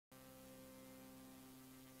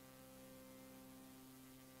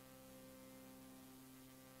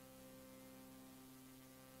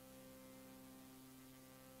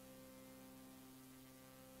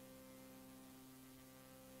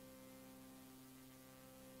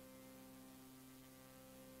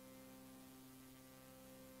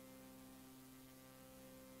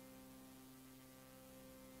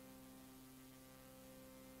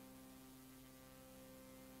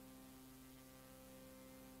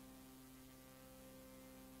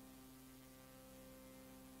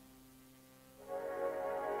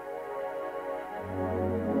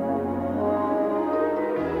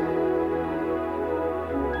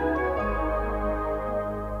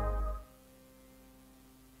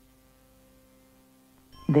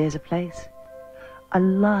There's a place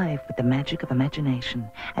alive with the magic of imagination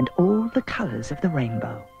and all the colors of the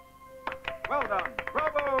rainbow. Well done.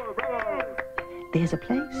 Bravo, bravo. There's a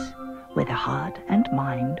place where the heart and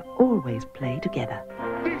mind always play together.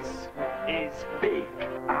 This is big.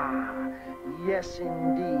 Ah, yes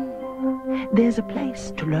indeed. There's a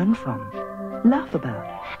place to learn from, laugh about,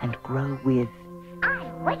 and grow with.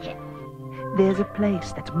 I'm Richard. There's a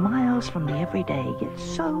place that's miles from the everyday, yet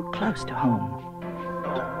so close to home.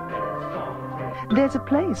 There's a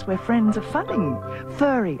place where friends are funny,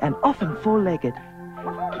 furry, and often four-legged.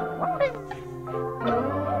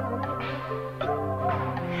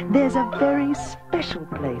 There's a very special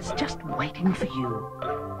place just waiting for you.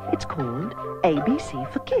 It's called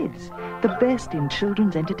ABC for Kids, the best in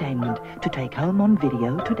children's entertainment to take home on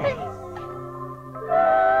video today.